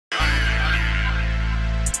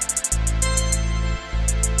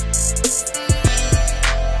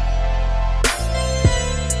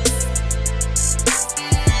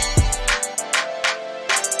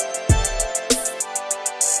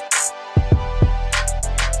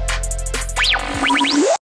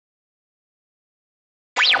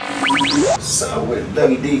What's up with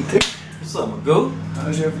WD3? What's up, Magoo?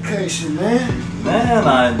 How's your vacation, man? Man,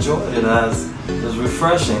 I enjoyed it. It was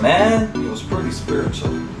refreshing, man. It was pretty spiritual.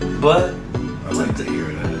 But I like to hear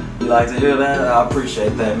that. You like to hear that? I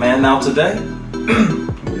appreciate that, man. Now today,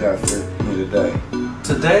 What you got for me today?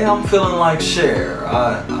 Today I'm feeling like Cher.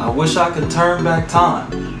 I wish I could turn back time.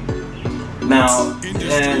 Now,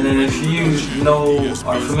 and if you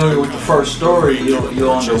are familiar with the first story,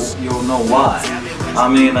 you'll know why. I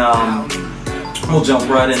mean, we'll jump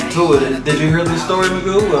right into it. Did you hear this story,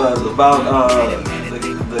 Magoo, about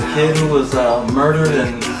the kid who was murdered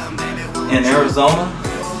in Arizona?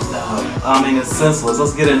 I mean, it's senseless.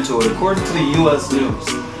 Let's get into it. According to the U.S. News,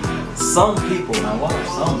 some people, now what are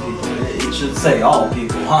some people? It should say all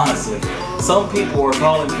people, honestly. Some people are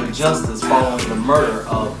calling for justice following the murder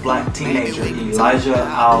of black teenager Elijah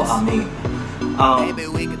Al-Amin.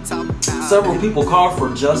 Several people called for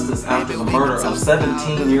justice after the murder of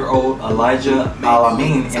 17-year-old Elijah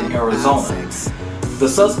Al-Amin in Arizona. The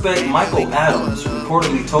suspect, Michael Adams,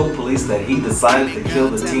 reportedly told police that he decided to kill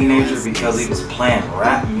the teenager because he was playing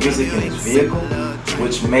rap music in his vehicle,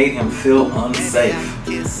 which made him feel unsafe.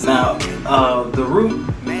 Now, the Root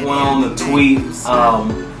went on to tweet,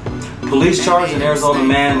 police charged an Arizona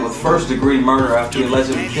man with first-degree murder after he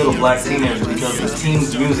allegedly killed a black teenager because the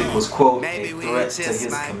teen's music was, quote, a threat to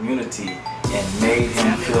his community and made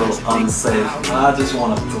him feel unsafe. I just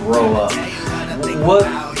want to throw up.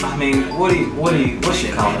 What's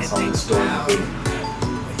your comments on this story?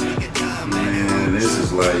 Man, this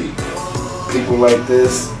is like, people like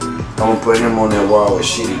this, I'm gonna put him on that wall with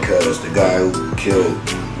Shitty Cuz, the guy who killed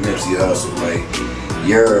Nipsey Hussle. Like,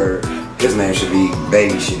 his name should be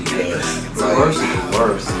Baby Shitty Cuz. Like, Worse is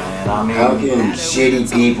worse, man. I mean, how can shitty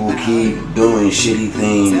people keep doing shitty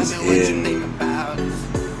things and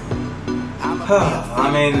I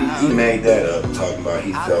mean, he made that up, talking about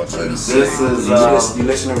he felt unsafe. This is you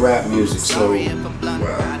listen to rap music, so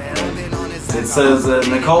wow. It says that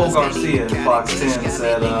Nicole Garcia at Fox 10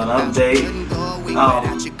 said an update.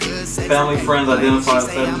 Family friends identified a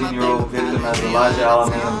 17-year-old victim as Elijah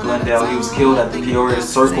Al-Amin of Glendale. He was killed at the Peoria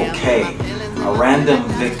Circle K, a random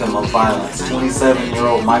victim of violence.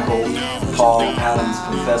 27-year-old Michael Paul Adams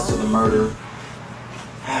confessed to the murder.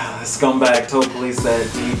 The scumbag told police that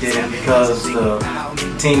he did it because the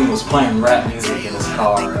teen was playing rap music in his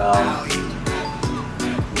car.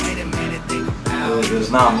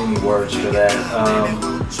 There's not many words for that.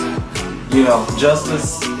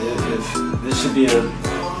 Justice. If this should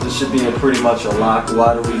be a pretty much a lock.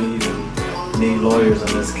 Why do we even need lawyers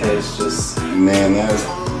in this case? Just man,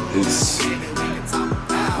 it's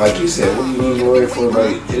like you said. What do you need a lawyer for?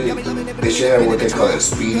 Like, they should have what they call a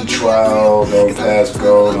speedy trial. Don't pass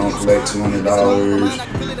go. Don't collect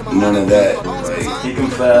 $200. None of that. Like, he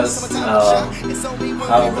confessed. I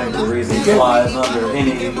don't think the reason flies under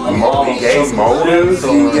any law. He gave motives.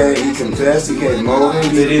 He confessed. He gave motives.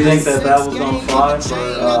 Did he think that was gonna fly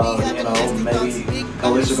for? Maybe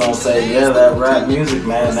police are gonna say, yeah, that rap music,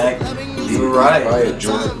 man. You're right. Probably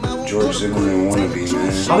a George Zimmerman wannabe, man.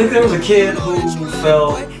 I think there was a kid who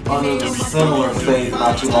fell under the similar fate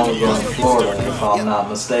not too long ago in Florida, if I'm not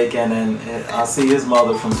mistaken, and I see his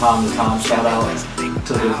mother from time to time. Shout out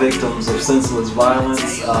to the victims of senseless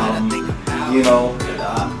violence.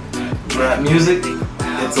 Rap music,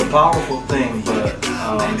 it's a powerful thing, but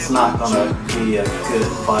it's not gonna be a good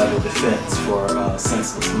viable defense for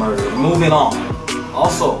senseless murder. Moving on.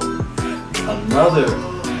 Also, another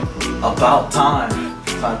about time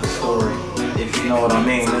type of story, if you know what I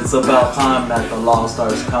mean. It's about time that the law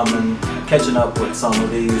starts catching up with some of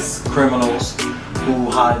these criminals who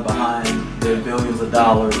hide behind their billions of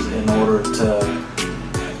dollars in order to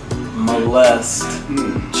molest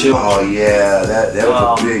children. Oh yeah, that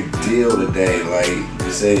was a big deal today. Like,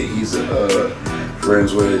 they say he's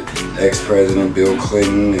friends with ex-president Bill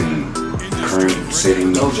Clinton and current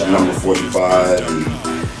sitting number 45. And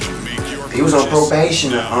he was on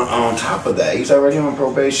probation. On top of that, he's already on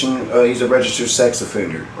probation. He's a registered sex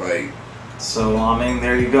offender. Like, so I mean,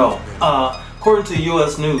 there you go. According to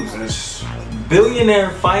U.S. News,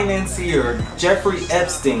 billionaire financier Jeffrey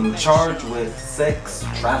Epstein charged with sex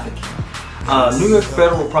trafficking. New York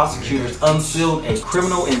federal prosecutors unsealed a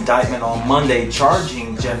criminal indictment on Monday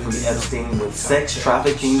charging Jeffrey Epstein with sex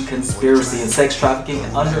trafficking conspiracy and sex trafficking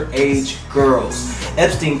underage girls.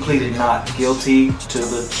 Epstein pleaded not guilty to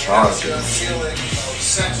the charges.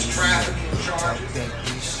 Sex trafficking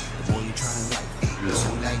charges.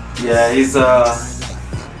 Yeah, he's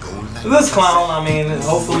this clown. I mean,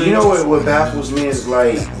 hopefully. You know what baffles me is,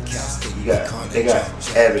 like, they got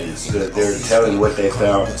evidence. They're telling what they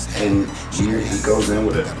found, and he goes in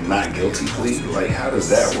with a not guilty plea. Like, how does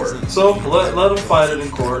that work? So let them fight it in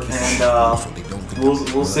court, and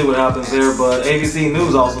we'll see what happens there. But ABC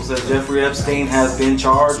News also says Jeffrey Epstein has been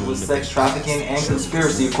charged with sex trafficking and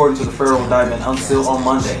conspiracy, according to the federal indictment unsealed on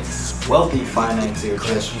Monday. Wealthy financier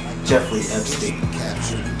Jeffrey Epstein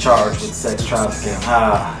charged with sex trafficking.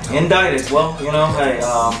 Indicted. Well, you know, hey,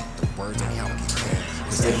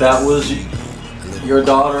 if that was your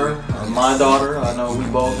daughter or my daughter, I know we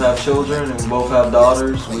both have children and we both have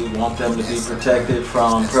daughters. We want them to be protected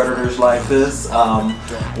from predators like this.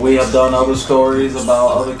 We have done other stories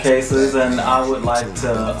about other cases, and I would like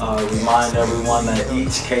to remind everyone that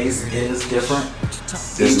each case is different.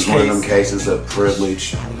 This is one of them cases of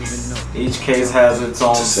privilege. Each case has its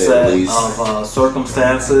own set of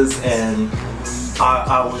circumstances, and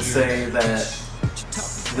I would say that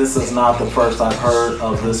this is not the first I've heard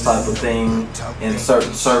of this type of thing in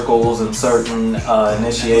certain circles and certain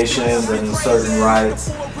initiations and certain rites.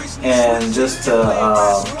 And just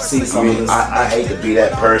to see some of this. I hate to be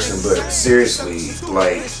that person, but seriously,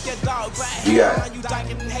 like, you got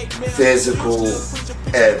physical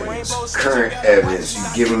evidence, current evidence.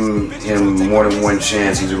 You give him more than one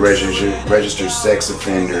chance. He's a registered sex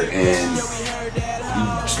offender, and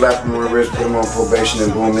you slap him on the wrist, put him on probation,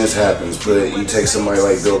 and boom, this happens. But you take somebody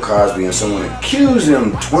like Bill Cosby and someone accuse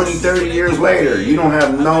him 20, 30 years later. You don't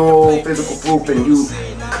have no physical proof, and you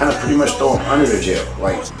kind of pretty much throw him under the jail.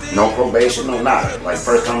 Like, no probation, no nada. Like,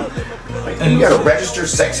 first time, like, you got a registered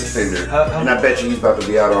sex offender, and I bet you he's about to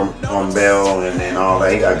be out on bail and all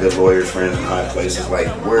that. He got good lawyers, friends in high places. Like,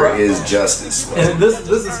 where is justice? Like, and this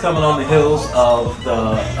is coming on the heels of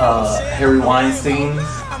the Harry Weinstein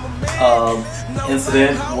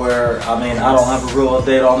incident, where, I mean, I don't have a real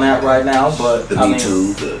update on that right now, but the I Me mean,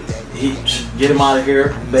 Too. Get him out of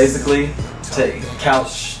here, basically. Take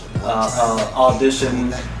couch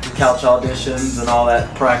couch auditions and all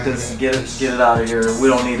that practice. Get it out of here. We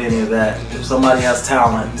don't need any of that. If somebody has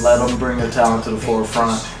talent, let them bring their talent to the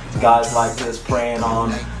forefront. Guys like this preying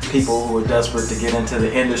on people who are desperate to get into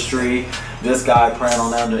the industry. This guy preying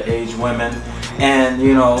on underage women, and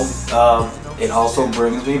you know, it also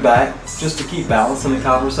brings me back, just to keep balancing the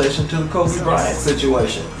conversation, to the Kobe Bryant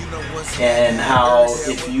situation. And how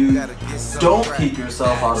if you don't keep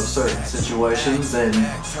yourself out of certain situations, then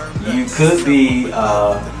you could be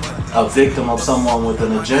a victim of someone with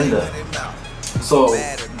an agenda. So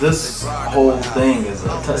this whole thing is a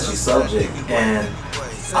touchy subject, and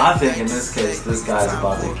I think in this case, this guy's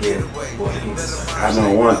about to get what he deserves. I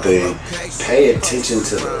know one thing: pay attention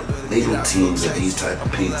to the legal teams of these type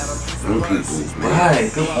of people. Them people, man.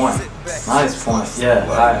 Right, good point. Nice point. Yeah,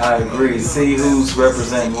 I agree. See who's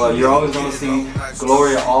representing. Well, you're always going to see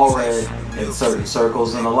Gloria Allred in certain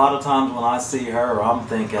circles, and a lot of times when I see her, I'm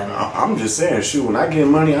thinking. I'm just saying, shoot. When I get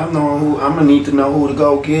money, I'm gonna need to know who to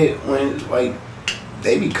go get. When, like,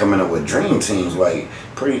 they be coming up with dream teams, like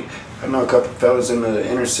pretty. I know a couple fellas in the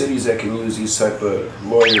inner cities that can use these type of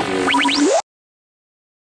lawyers.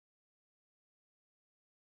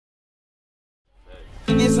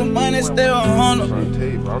 Get some money, stay on $100. I'm trying to tell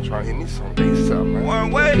you, bro. I'm trying to hit me some base up, man.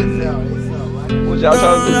 One way. What y'all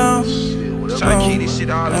trying to do? Shit, trying to keep this shit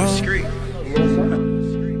all in the street.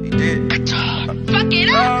 You did. Fuck it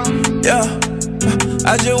up. Yeah.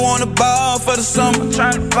 I just wanna ball for the summer,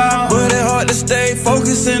 tryna ball, but it hard to stay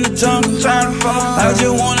focused in the jungle, tryna fall. I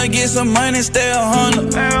just wanna get some money, stay 100,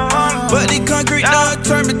 but the concrete done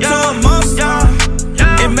turned me to a monster.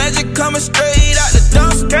 Imagine coming straight out the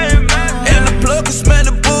dumpster, and the plug can smell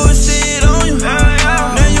the bullshit on you.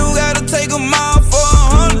 Now you gotta take them all for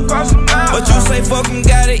 100, but you say fuck them,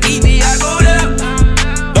 gotta eat me, I go there.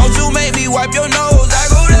 Don't you make me wipe your nose, I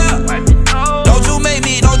go there. Don't you make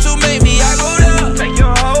me, I go there.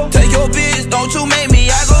 Take your bitch, don't you make me,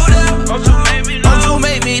 I go there. Don't you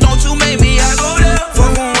make me, I go there.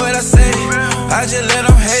 Fuck on what I say, I just let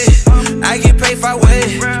them hate. I get paid 5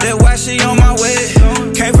 ways, that's why she on my way.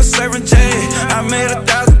 Came for serving J, I made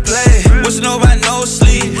 1,000 plays. Wish nobody no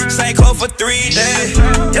sleep, same clothes for 3 days.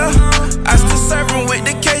 Yeah, I still serving with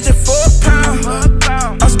the Cajun for a pound.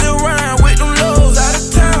 I'm still riding with them lows out of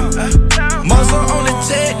town. Muzzle on the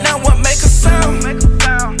jet, now what make a sound?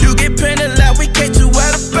 You get penny like we catch you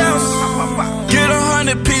out of bounds. Get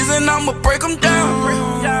 100 pieces and I'ma break them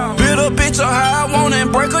down. Build a bitch up how I want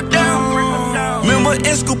and break her down. Remember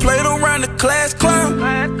in school played around the class clown,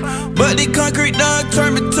 but the concrete done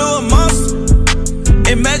turned me to a monster.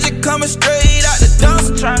 Imagine coming straight out the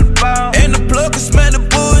dumpster, and the plug can smell the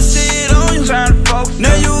bullshit on you.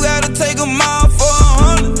 Now you gotta take them all for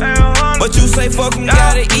 100, but you say fuck them,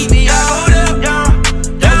 gotta eat me, I go there.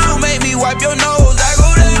 Don't you make me wipe your nose, I go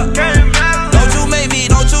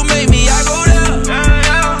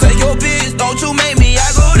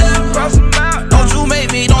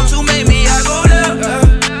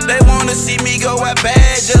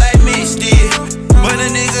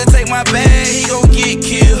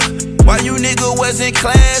was in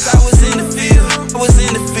class, I was in the field. I was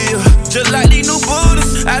in the field. Just like these new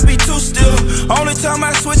Buddhists, I be too still. Only time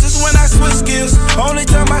I switch is when I switch skills. Only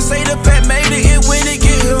time I say the pack made it when it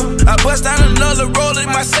get here. I bust down another roll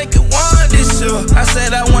in my second one this year. I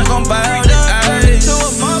said I wasn't gon' buy all the eyes to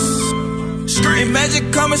a monster. Street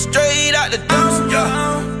magic coming straight out the dumpster,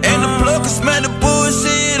 yeah. And the plug can smell the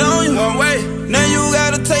bullshit on you. One way, now you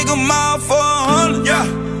gotta take them all for 100, yeah.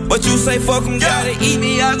 But you say fuck them, gotta eat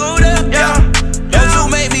me, I go there, yeah. Don't you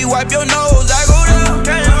make me wipe your nose, I go there.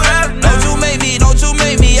 Don't you make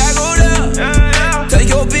me, I go there. Take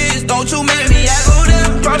your bitch, don't you make me, I go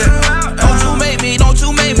there. Don't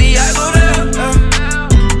you make me, I go there.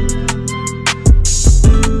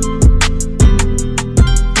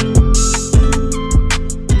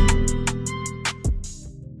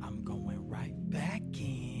 I'm going right back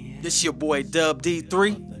in. This your boy Dub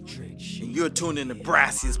D3, and you're tuned in to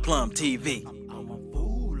Brassia's Plum TV. I'm a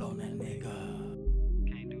fool on that nigga.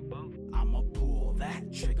 Can't do both. I'ma pull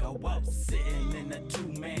that trigger while sitting in a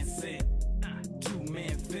two-man sit,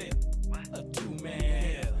 two-man fit, a two-man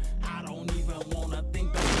hill. I don't even wanna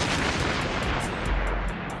think about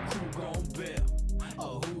my crew gon' bill,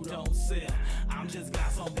 or who don't sell. I'm just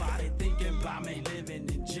got somebody thinking about me living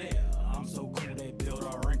in jail. I'm so cool they build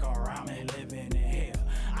a rink around me living in hell.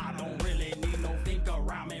 I don't really need no think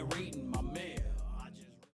around me reading my mail.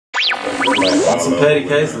 Some petty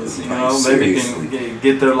cases, you know, maybe can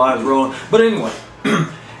get their lives rolling. But anyway,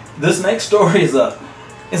 this next story is a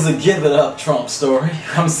give it up Trump story.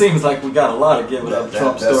 Seems like we got a lot of give it up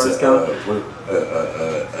Trump stories coming.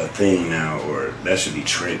 A thing now, or that should be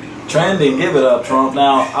trending. Trending, give it up Trump.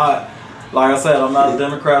 Now, like I said, I'm not a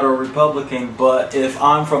Democrat or Republican, but if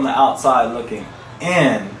I'm from the outside looking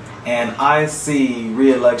in, and I see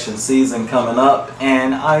re-election season coming up,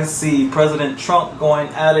 and I see President Trump going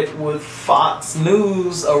at it with Fox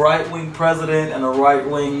News, a right-wing president and a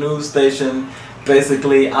right-wing news station,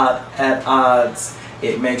 basically at odds,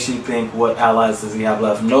 it makes you think, what allies does he have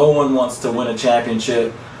left? No one wants to win a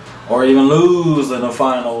championship or even lose in the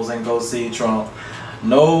finals and go see Trump.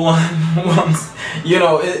 No one wants, you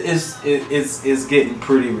know, it's getting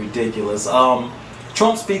pretty ridiculous.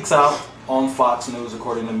 Trump speaks out on Fox News,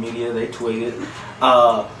 according to media. They tweeted,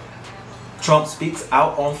 Trump speaks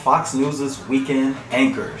out on Fox News' weekend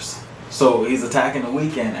anchors. So he's attacking the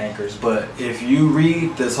weekend anchors. But if you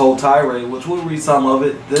read this whole tirade, which we'll read some of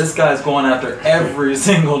it, this guy's going after every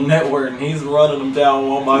single network, and he's running them down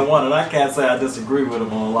one by one. And I can't say I disagree with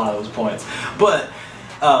him on a lot of those points. But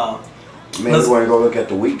maybe you want to go look at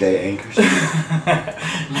the weekday anchors.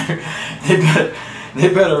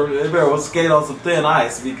 They better skate on some thin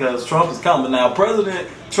ice, because Trump is coming. Now, President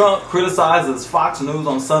Trump criticizes Fox News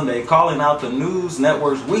on Sunday, calling out the news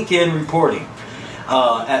network's weekend reporting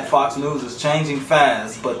at Fox News is changing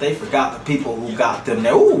fast, but they forgot the people who got them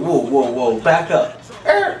there. Ooh, whoa, whoa, whoa, back up.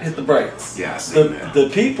 Hit the brakes. Yeah, I see that. The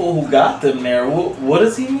people who got them there, what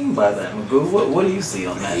does he mean by that, Magoo? What do you see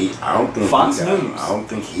on that? I don't think Fox News. I don't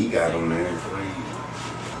think he got them there.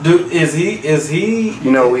 Dude, is he?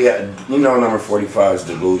 You know, number 45 is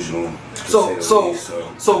delusional.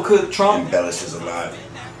 So could Trump embellishes a lot?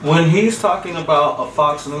 When he's talking about a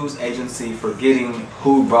Fox News agency forgetting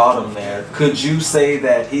who brought him there, could you say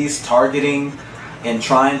that he's targeting and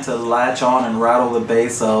trying to latch on and rattle the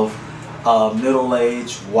base of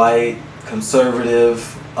middle-aged, white, conservative,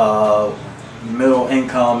 middle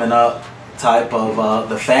income and up type of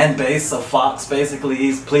the fan base of Fox? Basically,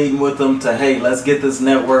 he's pleading with them to, hey, let's get this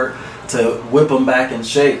network to whip them back in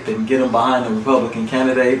shape and get them behind the Republican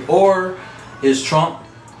candidate? Or is Trump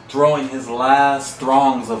throwing his last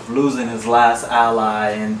throngs of losing his last ally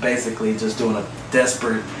and basically just doing a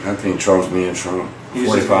desperate... I think Trump's being Trump.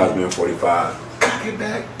 45 being 45. Cock it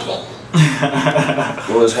back.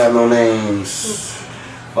 Bullets have no names.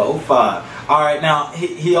 4-5. Alright, now,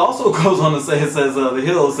 he also goes on to say, it says, The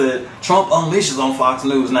Hill said, Trump unleashes on Fox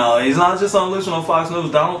News. Now, he's not just unleashing on Fox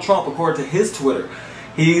News. Donald Trump, according to his Twitter,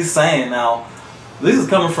 he's saying, now, this is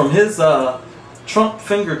coming from his Trump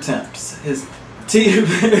fingertips, his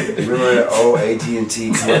Remember that old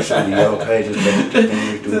AT&T commercial, the yellow pages?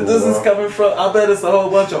 This is coming from, I bet it's a whole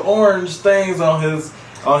bunch of orange things on his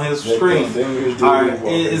screen. Alright,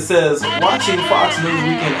 it says, watching Fox News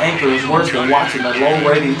weekend anchor is worse than watching the low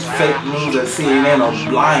ratings fake news at CNN or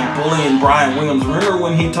lying, bullying Brian Williams. Remember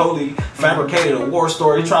when he totally fabricated a war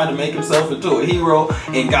story, tried to make himself into a hero,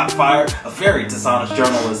 and got fired? A very dishonest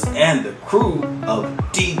journalist and the crew of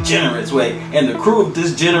degenerates. And the crew of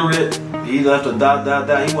degenerate, he left a ...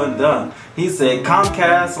 he wasn't done. He said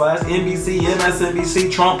Comcast / NBC,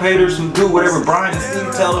 MSNBC, Trump haters who do whatever Brian and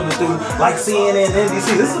Steve tell them to do, like CNN,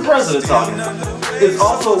 NBC. This is the president talking. is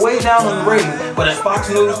also way down in the ratings, but at Fox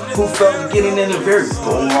News, who felt getting in a very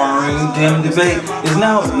boring, dim debate, is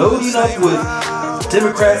now loading up with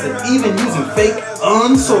Democrats and even using fake,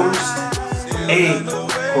 unsourced, a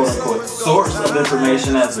quote-unquote source of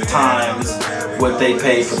information as the Times, what they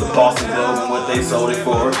paid for the Boston Globe and what they sold it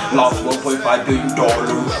for. Lost $1.5 billion.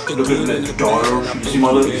 Look at the dollar. You see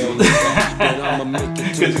my lips?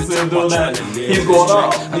 Could you see him doing that? He's going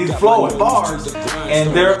off. He's flowing bars.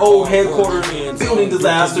 And their old headquarters building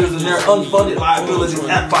disasters and their unfunded liabilities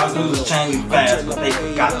at Fox News is changing fast, but they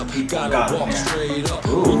forgot the people who got in there.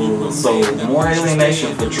 Ooh, so more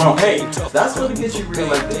alienation for Trump. Hey, that's what gets you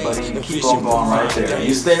reelected, buddy. You keep on going right there.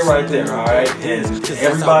 You stay right there, alright? And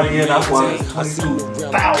everybody in, that's why there's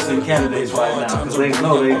 22,000 candidates right now, because they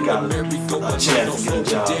know they got a chance to get a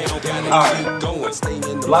job. Alright,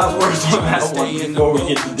 last words on that one before we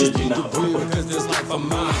get to Did You Know?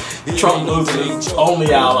 Trump losing his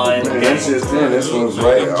only ally in the game. That's just in. This one's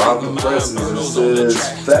right off the presses. It says,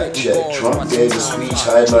 fact check. Trump gave a speech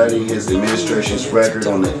highlighting his administration's record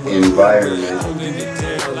on the environment.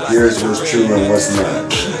 Here's what's true and what's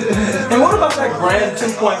not. And what about that grand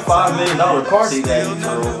 $2.5 million party that he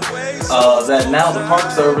threw? That now the park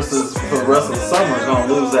services for the rest of the summer are going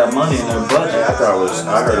to lose that money in their budget. I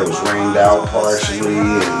heard it was rained out partially,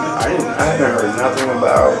 and I haven't heard nothing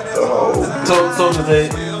about the whole. So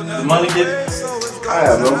did the money get? I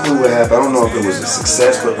have no clue what happened. I don't know if it was a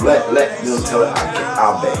success, but let them tell it.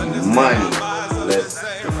 I'll bet you money. Let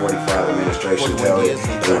the 45 administration tell it. It's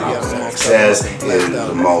going to be a success. It's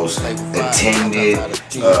the most attended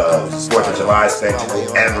 4th of July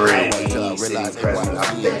spectacle ever in any sitting president. I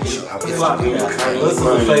bet you. Listen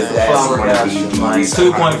to the face of flabbergasted. Like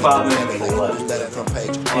 2.5 minutes left.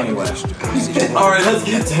 Anyway, all right, let's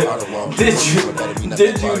get to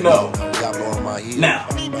Did you know? Now,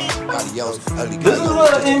 this is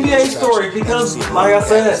an NBA story because, like I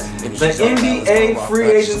said, the NBA free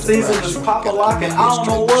agent season is pop-a-lock, and I don't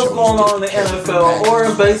know what's going on in the NFL or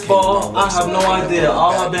in baseball. I have no idea.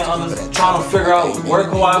 All I've been trying to figure out was where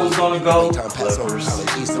Kawhi was going to go. Clippers.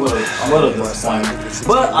 What a disappointment.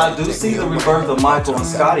 But I do see the rebirth of Michael and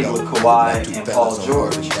Scotty with Kawhi and Paul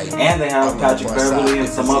George. And they have Patrick Beverly and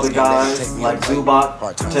some other guys like Zubac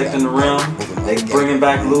protecting the rim. They bringing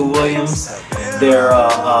back Lou Williams. They're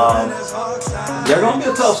going to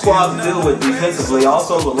be a tough squad to deal with defensively.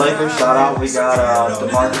 Also, the Lakers, shout out, we got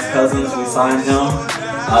DeMarcus Cousins. We signed him.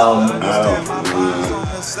 I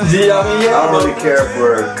don't really care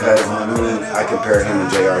for Cousins. I mean, I compare him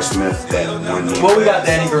to J.R. Smith that one year. Well, we got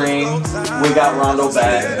Danny Green. We got Rondo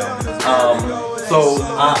back. So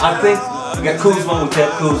I think we got Kuzma. We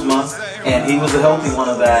kept Kuzma. And he was a healthy one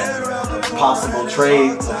of that possible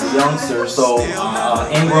trade of the youngsters. So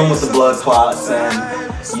Ingram with the blood clots, and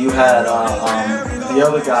you had the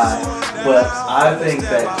other guy. But I think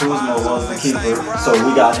that Kuzma was the keeper, so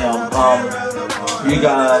we got him. You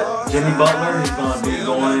got Jimmy Butler. He's going to be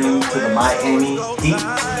going to the Miami Heat.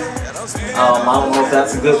 I don't know if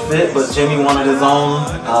that's a good fit, but Jimmy wanted his own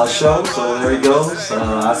show, so there he goes.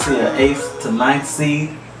 I see an 8th to 9th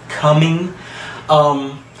seed coming.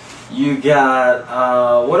 You got,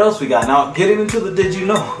 what else we got? Now, getting into the Did You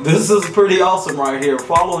Know? This is pretty awesome right here.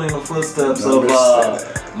 Following the footsteps of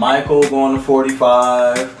Michael going to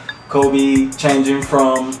 45, Kobe changing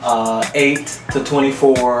from 8 to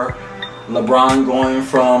 24, LeBron going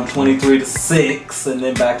from 23 to 6, and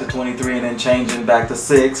then back to 23, and then changing back to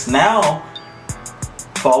 6. Now,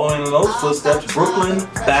 following in those footsteps, Brooklyn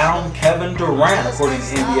bound Kevin Durant, according to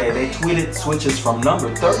NBA. They tweeted switches from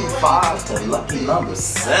number 35 to lucky number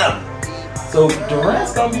 7. So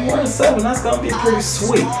Durant's going to be wearing 7. That's going to be pretty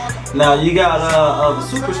sweet. Now you got the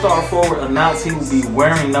superstar forward announced he will be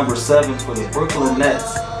wearing number 7 for the Brooklyn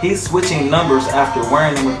Nets. He's switching numbers after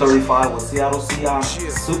wearing number 35 with Seattle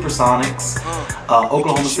Supersonics,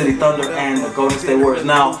 Oklahoma City Thunder, and the Golden State Warriors.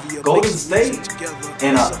 Now, Golden State,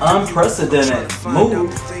 in an unprecedented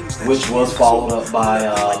move, which was followed up by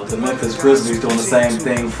the Memphis Grizzlies doing the same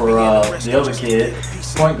thing for the other kid,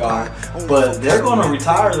 point guard. But they're going to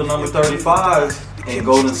retire the number 35 in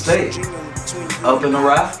Golden State. Up in the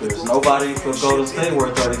rafters. Nobody for Golden State wore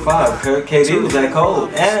 35. KD was that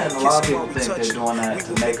cold. And a lot of people think they're doing that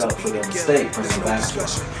to make up for their mistake, bringing it back to them.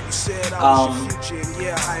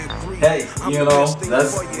 Hey, you know,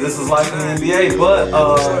 this is like an NBA, but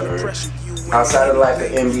outside of like the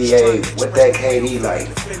NBA, what that KD like?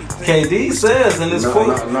 KD says in his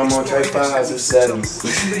quote, no more 35s or 7s.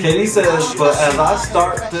 KD says, but as I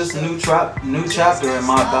start this new chapter in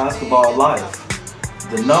my basketball life,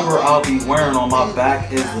 the number I'll be wearing on my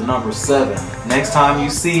back is the number 7. Next time you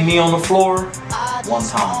see me on the floor, one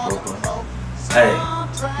time, Brooklyn. Hey,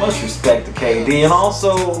 Much respect to KD. And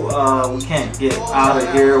also, we can't get out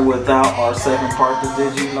of here without our second part to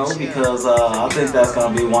Did You Know? Because I think that's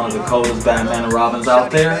going to be one of the coldest Batman and Robins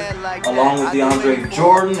out there, along with DeAndre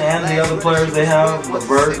Jordan and the other players they have,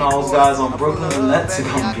 LeVert and all those guys on Brooklyn. The Nets are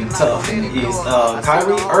going to be tough in the East.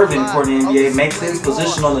 Kyrie Irving for the NBA makes his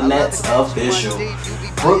position on the Nets official.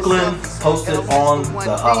 Brooklyn posted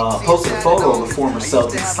posted a photo of the former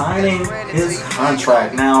Celtic signing his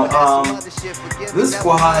contract. Now, this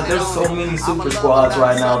squad, there's so many super squads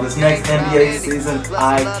right now. This next NBA season,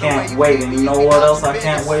 I can't wait. And you know what else I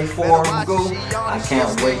can't wait for? I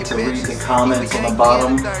can't wait to read the comments on the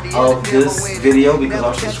bottom of this video because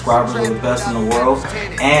our subscribers are the best in the world.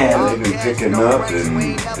 And they've been picking up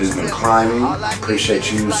and it's been climbing.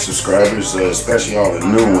 Appreciate you subscribers, especially all the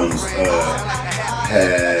new ones.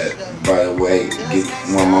 By the way, get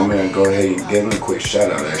one moment, go ahead and give them a quick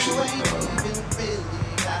shout out actually.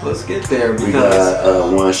 Let's get there because we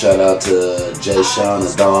got one shout out to Jay Sean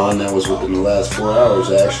and Don. That was within the last 4 hours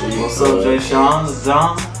actually. What's up, Jay Sean and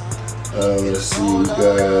Don? Let's see, we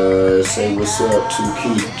got say what's up to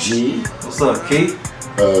Keith G. What's up, Keith?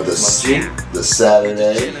 The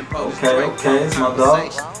Saturday. Okay, it's my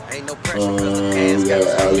dog. We got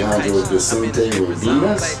Alejandro Vicente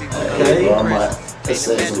Rodinas. Okay. All my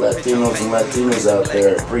essays Latinos and Latinas out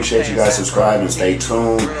there. Appreciate you guys subscribing. Stay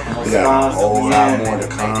tuned. We got a whole lot more to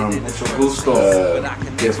come.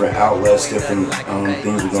 Different outlets, different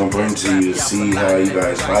things we're gonna bring to you to see how you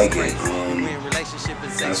guys like it.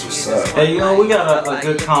 That's what's up. Hey, you know, we got a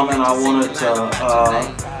good comment I wanted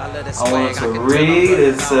to read.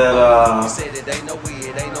 It said,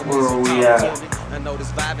 where are we at?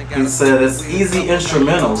 He said it's easy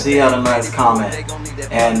instrumentals. He had a nice comment,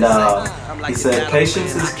 and he said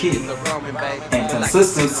patience is key, and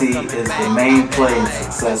consistency is the main play in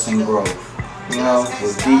success and growth. You know,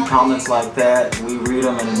 with deep comments like that, we read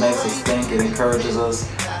them and it makes us think, it encourages us,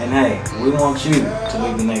 and hey, we want you to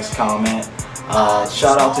leave the next comment.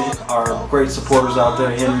 Shout out to our great supporters out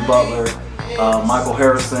there, Henry Butler, Michael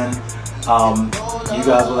Harrison. You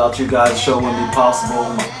guys, without you guys, the show wouldn't be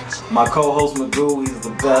possible. My co-host Magoo, he's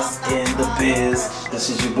the best in the biz. This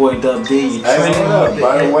is your boy Dub D. Hey, hold up.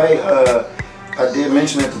 By the way, I did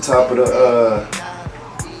mention at the top of the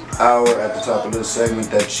hour, at the top of the segment,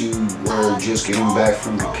 that you were just getting back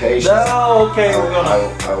from vacation. Oh, okay. I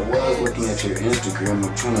was looking at your Instagram.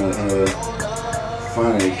 I'm trying to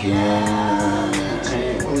find it again.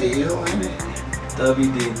 Ain't really here on it.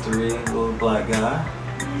 WD3, little black guy.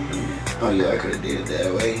 Oh yeah, I could have did it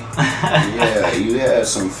that way. Yeah, you had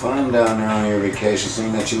some fun down there on your vacation,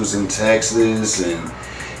 seeing that you was in Texas and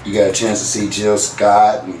you got a chance to see Jill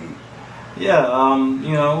Scott. And yeah,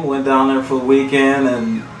 you know, went down there for the weekend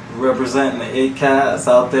and representing the iiTT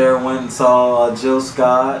out there. Went and saw Jill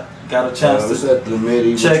Scott. Got a chance to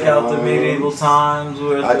check out the medieval times.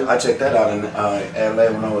 I checked that out in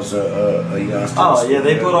LA when I was a young student. Oh yeah,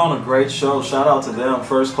 they put on a great show. Shout out to them,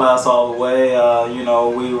 first class all the way. You know,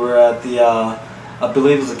 we were at the I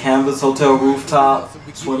believe it was a Canvas Hotel rooftop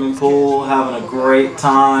swimming pool, having a great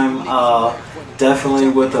time. Definitely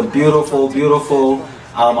with a beautiful.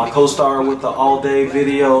 My co-star with the all-day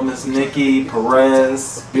video, Miss Nikki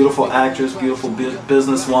Perez, beautiful actress, beautiful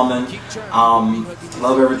businesswoman.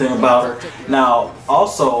 Love everything about her. Now,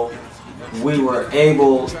 also, we were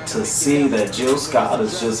able to see that Jill Scott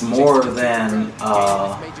is just more than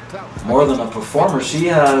a performer. She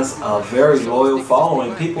has a very loyal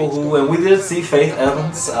following. People who, and we did see Faith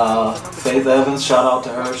Evans. Faith Evans, shout out to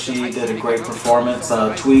her. She did a great performance.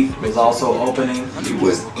 Tweet was also opening. He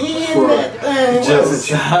was in that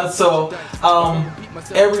thing. So,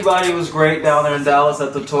 everybody was great down there in Dallas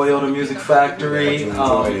at the Toyota Music Factory.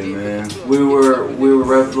 We were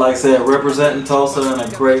like I said, representing Tulsa in a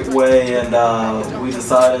great way, and we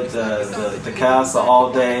decided to cast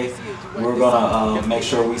all day. We're gonna make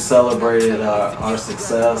sure we celebrated our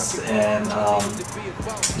success and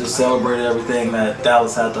just celebrated everything that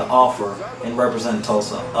Dallas had to offer and represent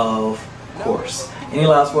Tulsa, of course. Any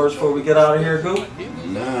last words before we get out of here, Goop?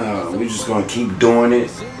 Nah, we're just gonna keep doing it.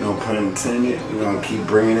 No pun intended. We're gonna keep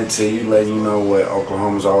bringing it to you, letting you know what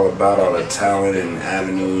Oklahoma's all about, all the talent and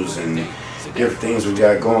avenues and different things we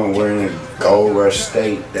got going. We're in a gold rush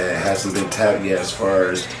state that hasn't been tapped yet as far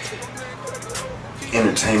as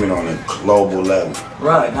entertainment on a global level.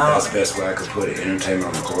 Right now, that's the best way I could put it.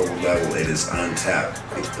 Entertainment on a global level, it is untapped.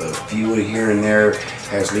 A few here and there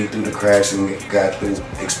has leaked through the cracks and got through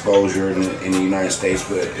exposure in the United States,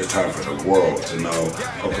 but it's time for the world to know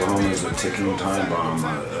Oklahoma is a ticking time bomb,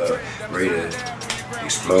 ready to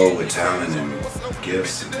explode with talent and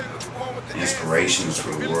gifts. inspirations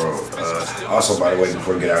for the world. Also, by the way,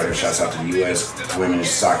 before we get out of here, shouts out to the U.S. women's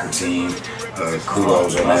soccer team.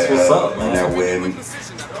 Kudos on that win.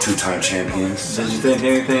 2-time champions. Did you think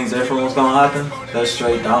anything different was gonna happen? They're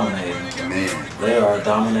straight dominating. Man, they are a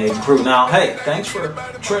dominating crew. Now, hey, thanks for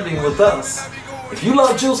trending with us. If you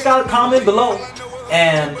love Jules Scott, comment below.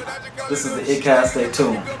 And this is the iiTT. Stay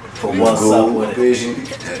tuned for what's up with it. Vision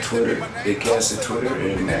at Twitter, iiTT at Twitter,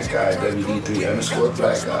 and that guy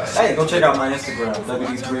WD3_black guy. Hey, go check out my Instagram,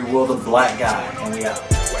 WD3 Will the Black Guy, and we out.